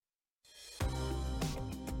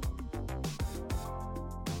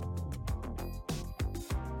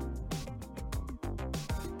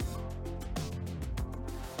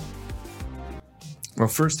Well,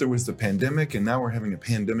 first there was the pandemic, and now we're having a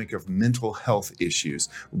pandemic of mental health issues.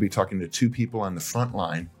 We'll be talking to two people on the front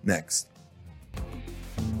line next.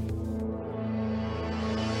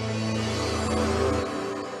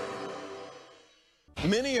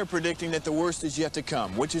 Many are predicting that the worst is yet to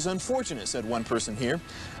come, which is unfortunate, said one person here.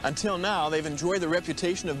 Until now, they've enjoyed the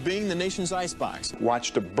reputation of being the nation's icebox.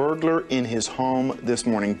 Watched a burglar in his home this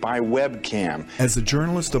morning by webcam. As a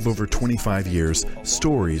journalist of over 25 years,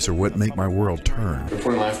 stories are what make my world turn.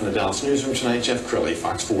 Reporting live from the Dallas newsroom tonight, Jeff Crilley,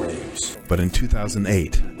 Fox 4 News. But in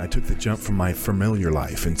 2008, I took the jump from my familiar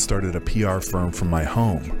life and started a PR firm from my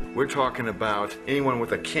home. We're talking about anyone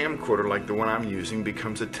with a camcorder like the one I'm using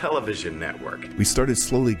becomes a television network. We started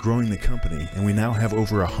slowly growing the company, and we now have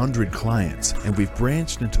over 100 clients, and we've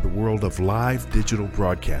branched into the world of live digital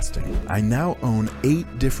broadcasting. I now own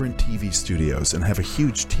 8 different TV studios and have a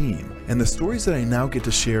huge team, and the stories that I now get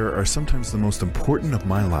to share are sometimes the most important of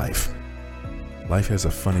my life. Life has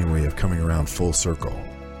a funny way of coming around full circle.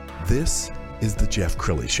 This is The Jeff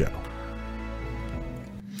Crilley Show.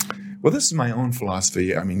 Well, this is my own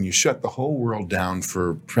philosophy. I mean, you shut the whole world down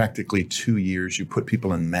for practically 2 years. You put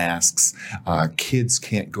people in masks. Kids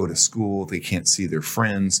can't go to school. They can't see their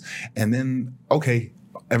friends. And then, okay,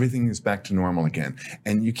 everything is back to normal again.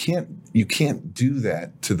 And you can't do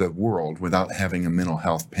that to the world without having a mental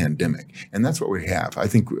health pandemic. And that's what we have. I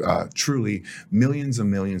think truly millions and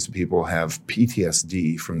millions of people have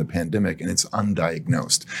PTSD from the pandemic, and it's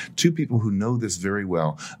undiagnosed. Two people who know this very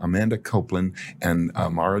well, Amanda Koplin and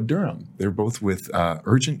Amara Durham. They're both with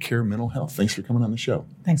Urgent Care Mental Health. Thanks for coming on the show.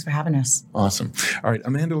 Thanks for having us. Awesome. All right,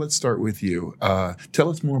 Amanda, let's start with you. Tell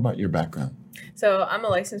us more about your background. So I'm a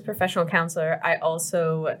licensed professional counselor. I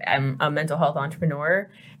also am a mental health entrepreneur,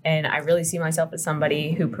 and I really see myself as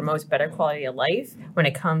somebody who promotes better quality of life when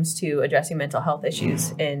it comes to addressing mental health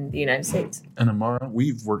issues in the United States. And Amara,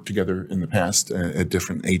 we've worked together in the past at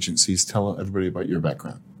different agencies. Tell everybody about your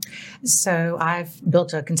background. So I've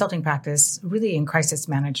built a consulting practice really in crisis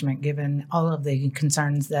management, given all of the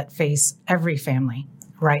concerns that face every family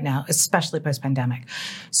right now, especially post-pandemic.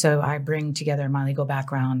 So I bring together my legal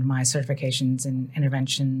background, my certifications in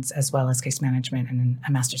interventions, as well as case management and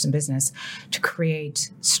a master's in business to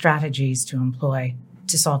create strategies to employ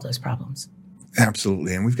to solve those problems.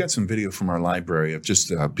 Absolutely. And we've got some video from our library of just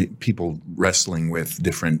people wrestling with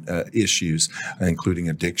different issues, including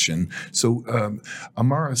addiction. So,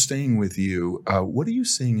 Amara, staying with you, what are you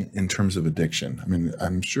seeing in terms of addiction? I mean,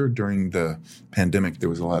 I'm sure during the pandemic, there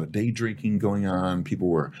was a lot of day drinking going on. People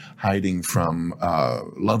were hiding from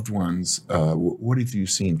loved ones. What have you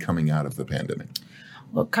seen coming out of the pandemic?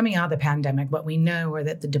 Well, coming out of the pandemic, what we know are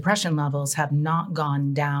that the depression levels have not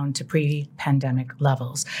gone down to pre-pandemic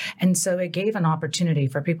levels. And so it gave an opportunity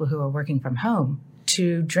for people who are working from home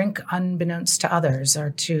to drink unbeknownst to others or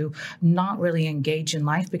to not really engage in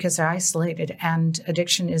life because they're isolated. And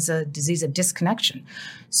addiction is a disease of disconnection.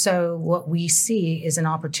 So what we see is an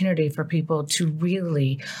opportunity for people to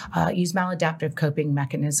really use maladaptive coping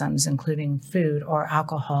mechanisms, including food or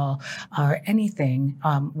alcohol or anything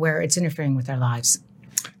where it's interfering with their lives.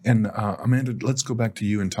 And Amanda, let's go back to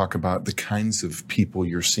you and talk about the kinds of people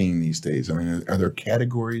you're seeing these days. I mean, are there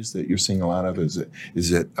categories that you're seeing a lot of? Is it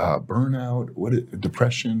burnout?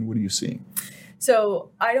 Depression? What are you seeing? So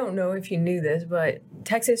I don't know if you knew this, but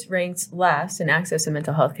Texas ranks last in access to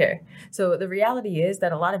mental health care. So the reality is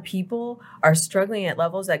that a lot of people are struggling at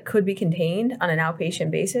levels that could be contained on an outpatient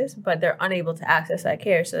basis, but they're unable to access that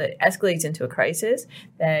care. So it escalates into a crisis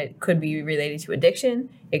that could be related to addiction.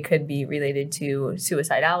 It could be related to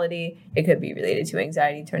suicidality. It could be related to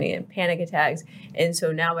anxiety turning into panic attacks. And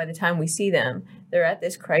so now by the time we see them, they're at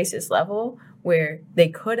this crisis level where they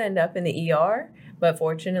could end up in the ER. But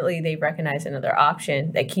fortunately, they recognize another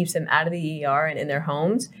option that keeps them out of the ER and in their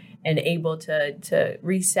homes and able to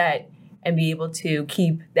reset and be able to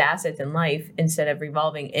keep the assets in life instead of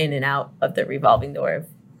revolving in and out of the revolving door of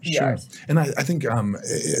ERs. Sure. And I think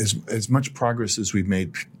as much progress as we've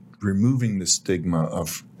made removing the stigma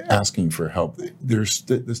of asking for help, the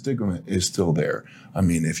stigma is still there. I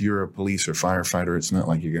mean, if you're a police or firefighter, it's not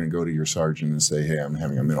like you're going to go to your sergeant and say, hey, I'm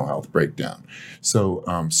having a mental health breakdown. So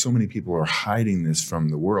so many people are hiding this from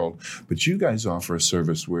the world, but you guys offer a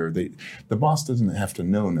service where the boss doesn't have to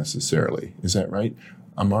know necessarily. Is that right?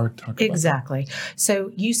 Amara, talk about Exactly. So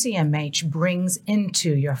UCMH brings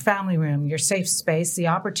into your family room, your safe space, the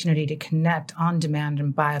opportunity to connect on demand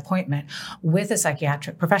and by appointment with a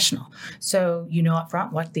psychiatric professional. So you know up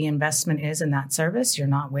front what the investment is in that service. You're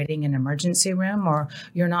not waiting in an emergency room, or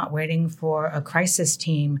you're not waiting for a crisis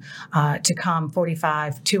team to come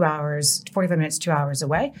 45 minutes, 2 hours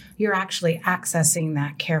away. You're actually accessing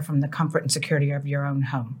that care from the comfort and security of your own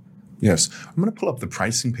home. Yes. I'm going to pull up the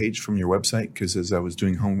pricing page from your website because as I was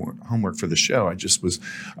doing homework for the show, I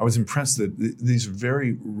was impressed that these are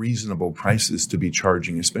very reasonable prices to be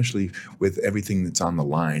charging, especially with everything that's on the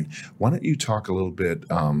line. Why don't you talk a little bit,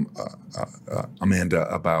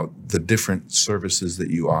 Amanda, about the different services that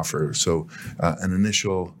you offer? So an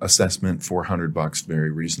initial assessment, $400, very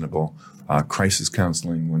reasonable. Crisis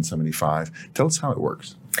counseling, $175. Tell us how it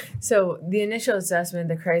works. So the initial assessment,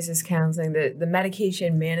 the crisis counseling, the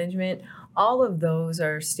medication management, all of those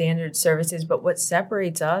are standard services. But what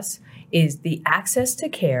separates us is the access to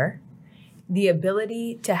care, the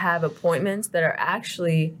ability to have appointments that are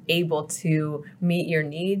actually able to meet your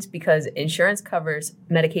needs, because insurance covers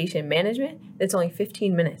medication management. That's only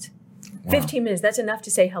 15 minutes. Wow. 15 minutes. That's enough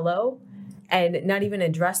to say hello and not even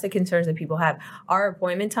address the concerns that people have. Our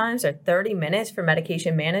appointment times are 30 minutes for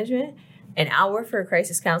medication management, an hour for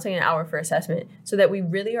crisis counseling, an hour for assessment, so that we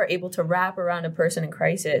really are able to wrap around a person in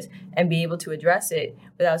crisis and be able to address it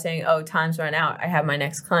without saying, oh, time's run out, I have my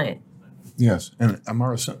next client. Yes. And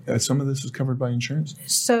Amara, some of this is covered by insurance?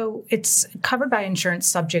 So it's covered by insurance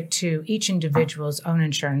subject to each individual's own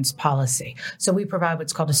insurance policy. So we provide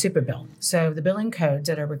what's called a super bill. So the billing codes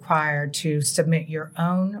that are required to submit your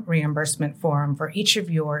own reimbursement form for each of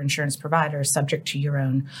your insurance providers subject to your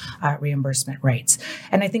own reimbursement rates.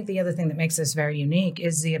 And I think the other thing that makes this very unique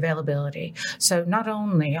is the availability. So not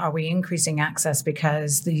only are we increasing access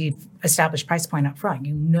because the established price point up front,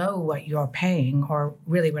 you know what you're paying, or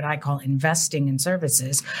really what I call investing in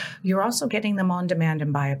services, you're also getting them on demand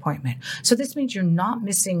and by appointment. So this means you're not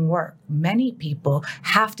missing work. Many people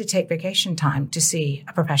have to take vacation time to see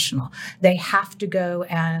a professional. They have to go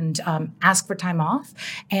and ask for time off,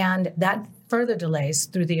 and that further delays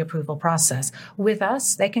through the approval process. With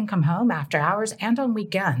us, they can come home after hours and on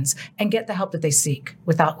weekends and get the help that they seek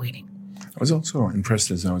without waiting. I was also impressed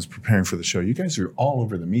as I was preparing for the show. You guys are all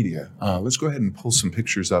over the media. Let's go ahead and pull some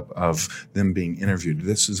pictures up of them being interviewed.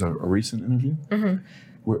 This is a recent interview? Mm-hmm.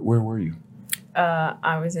 Where were you?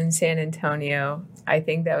 I was in San Antonio. I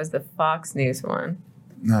think that was the Fox News one.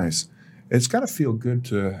 Nice. It's got to feel good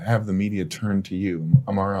to have the media turn to you.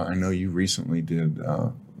 Amara, I know you recently did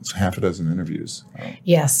half a dozen interviews.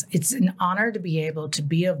 Yes, it's an honor to be able to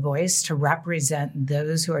be a voice to represent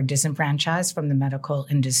those who are disenfranchised from the medical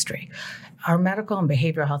industry. Our medical and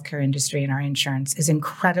behavioral healthcare industry and our insurance is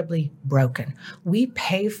incredibly broken. We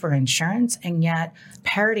pay for insurance, and yet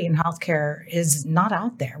parity in healthcare is not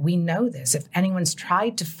out there. We know this. If anyone's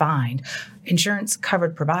tried to find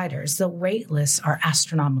insurance-covered providers, the wait lists are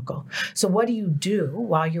astronomical. So what do you do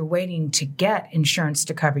while you're waiting to get insurance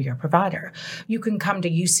to cover your provider? You can come to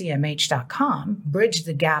UCMH.com, bridge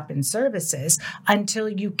the gap in services until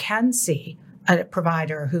you can see a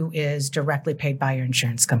provider who is directly paid by your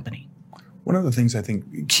insurance company. One of the things I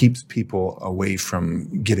think keeps people away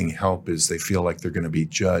from getting help is they feel like they're going to be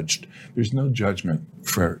judged. There's no judgment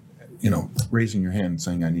for, raising your hand and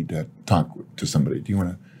saying, I need to talk to somebody. Do you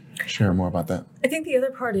want to share more about that? I think the other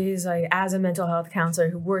part is, like, as a mental health counselor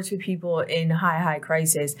who works with people in high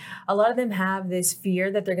crisis, a lot of them have this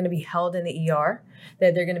fear that they're going to be held in the ER,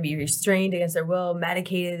 that they're going to be restrained against their will,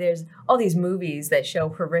 medicated. There's all these movies that show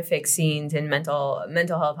horrific scenes in mental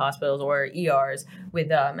health hospitals or ERs with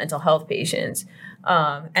mental health patients.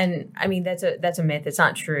 And I mean, that's a myth. It's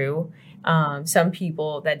not true. Some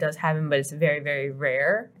people that does happen, but it's very, very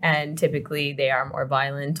rare. And typically they are more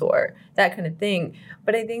violent or that kind of thing.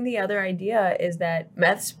 But I think the other idea is that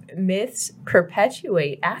myths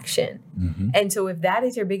perpetuate action. Mm-hmm. And so if that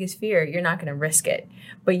is your biggest fear, you're not going to risk it.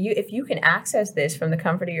 But if you can access this from the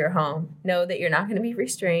comfort of your home, know that you're not going to be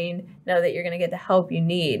restrained, know that you're going to get the help you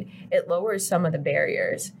need, it lowers some of the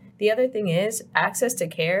barriers. The other thing is, access to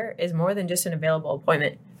care is more than just an available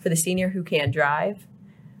appointment. For the senior who can't drive,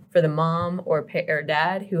 for the mom or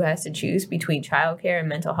dad who has to choose between childcare and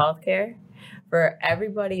mental health care, for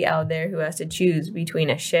everybody out there who has to choose between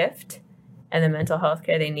a shift and the mental health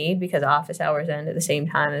care they need because office hours end at the same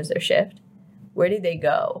time as their shift, where do they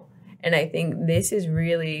go? And I think this is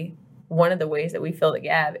really one of the ways that we fill the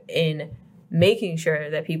gap in making sure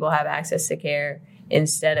that people have access to care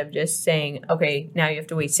instead of just saying, okay, now you have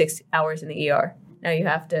to wait 6 hours in the ER. Now you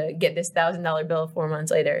have to get this $1,000 bill 4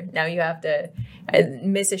 months later. Now you have to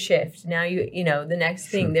miss a shift. Now the next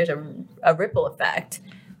thing, there's a ripple effect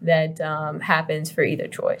that happens for either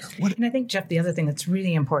choice. And I think, Jeff, the other thing that's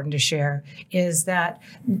really important to share is that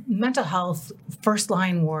mental health first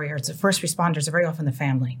line warriors, the first responders, are very often the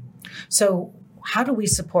family. So how do we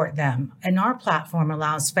support them? And our platform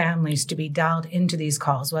allows families to be dialed into these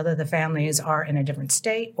calls, whether the families are in a different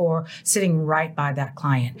state or sitting right by that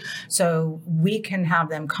client. So we can have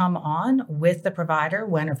them come on with the provider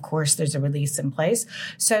when, of course, there's a release in place,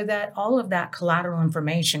 so that all of that collateral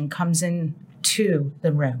information comes in to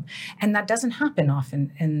the room. And that doesn't happen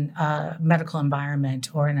often in a medical environment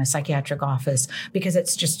or in a psychiatric office because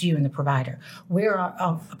it's just you and the provider. We're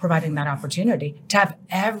providing that opportunity to have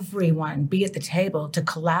everyone be at the table to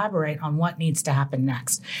collaborate on what needs to happen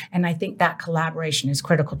next. And I think that collaboration is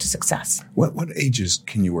critical to success. What ages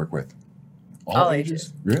can you work with? All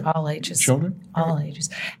ages. Really? All ages. Children? All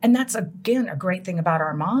ages. And that's, again, a great thing about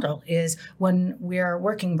our model is when we're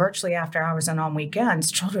working virtually after hours and on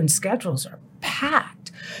weekends, children's schedules are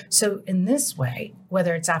packed. So in this way,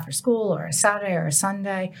 whether it's after school or a Saturday or a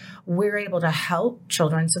Sunday, we're able to help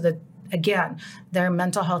children so that, again, their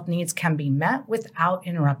mental health needs can be met without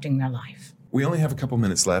interrupting their life. We only have a couple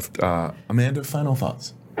minutes left. Amanda, final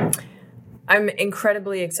thoughts? I'm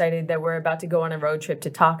incredibly excited that we're about to go on a road trip to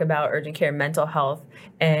talk about urgent care mental health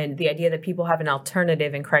and the idea that people have an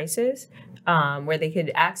alternative in crisis where they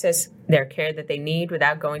could access their care that they need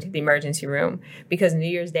without going to the emergency room, because New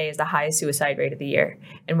Year's Day is the highest suicide rate of the year.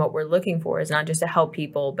 And what we're looking for is not just to help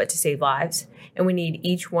people, but to save lives. And we need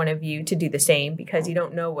each one of you to do the same, because you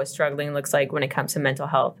don't know what struggling looks like when it comes to mental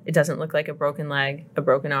health. It doesn't look like a broken leg, a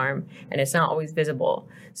broken arm, and it's not always visible.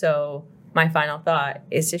 So my final thought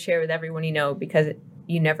is to share with everyone you know, because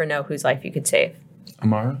you never know whose life you could save.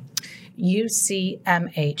 Amara?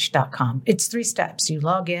 UCMH.com. It's 3 steps. You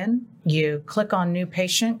log in, you click on new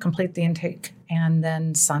patient, complete the intake, and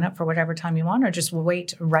then sign up for whatever time you want, or just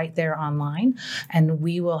wait right there online, and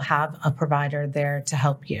we will have a provider there to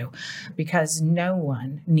help you, because no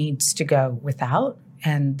one needs to go without.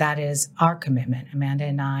 And that is our commitment. Amanda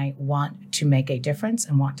and I want to make a difference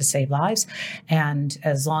and want to save lives. And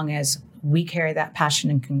as long as we carry that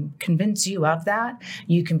passion and can convince you of that,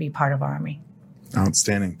 you can be part of our army.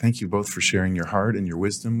 Outstanding. Thank you both for sharing your heart and your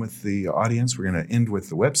wisdom with the audience. We're going to end with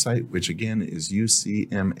the website, which again is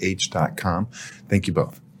ucmh.com. Thank you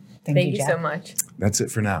both. Thank you so much. That's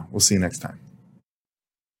it for now. We'll see you next time.